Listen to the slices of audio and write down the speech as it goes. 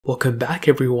Welcome back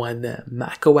everyone.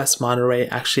 macOS Monterey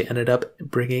actually ended up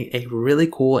bringing a really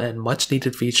cool and much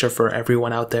needed feature for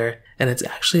everyone out there, and it's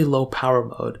actually low power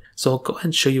mode. So I'll go ahead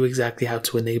and show you exactly how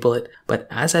to enable it, but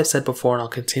as I've said before and I'll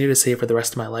continue to say for the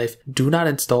rest of my life, do not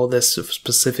install this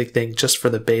specific thing just for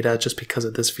the beta, just because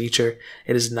of this feature.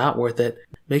 It is not worth it.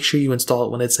 Make sure you install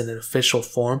it when it's in an official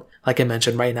form. Like I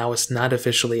mentioned, right now it's not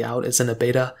officially out, it's in a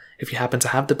beta. If you happen to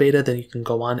have the beta, then you can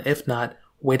go on. If not,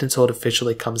 wait until it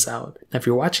officially comes out. Now, if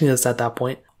you're watching this at that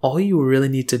point, all you really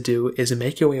need to do is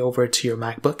make your way over to your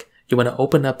MacBook. You want to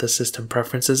open up the System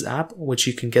Preferences app, which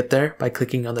you can get there by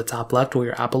clicking on the top left where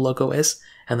your Apple logo is,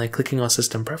 and then clicking on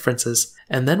System Preferences.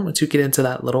 And then once you get into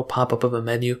that little pop-up of a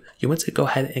menu, you want to go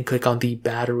ahead and click on the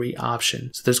battery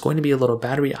option. So there's going to be a little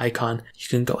battery icon. You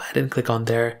can go ahead and click on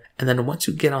there. And then once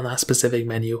you get on that specific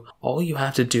menu, all you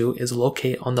have to do is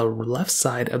locate on the left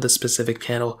side of the specific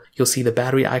panel. You'll see the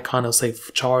battery icon, it'll say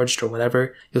charged or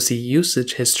whatever. You'll see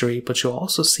usage history, but you'll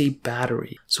also see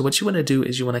battery. So what you want to do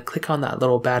is you want to click on that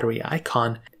little battery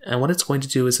icon. And what it's going to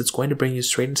do is it's going to bring you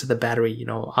straight into the battery,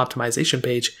 optimization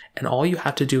page. And all you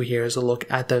have to do here is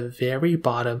look at the very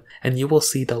bottom and you will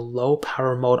see the low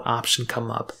power mode option come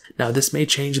up. Now this may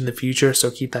change in the future, so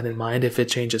keep that in mind if it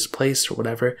changes place or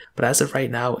whatever. But as of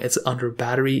right now, it's under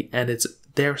battery and it's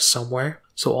there somewhere.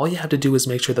 So all you have to do is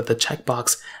make sure that the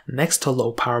checkbox next to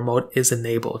low power mode is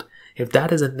enabled. If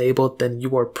that is enabled, then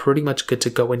you are pretty much good to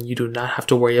go and you do not have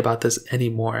to worry about this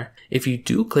anymore. If you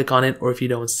do click on it or if you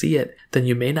don't see it, then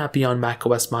you may not be on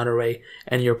macOS Monterey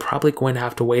and you're probably going to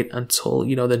have to wait until,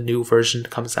 the new version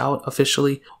comes out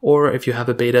officially. Or if you have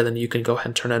a beta, then you can go ahead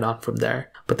and turn it on from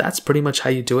there. But that's pretty much how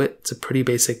you do it. It's a pretty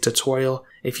basic tutorial.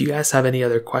 If you guys have any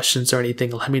other questions or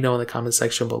anything, let me know in the comment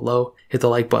section below. Hit the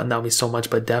like button, that would mean so much,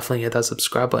 but definitely hit that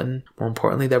subscribe button. More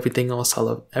importantly than everything else, I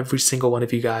love every single one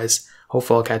of you guys.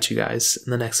 Hopefully I'll catch you guys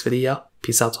in the next video.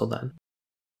 Peace out till then.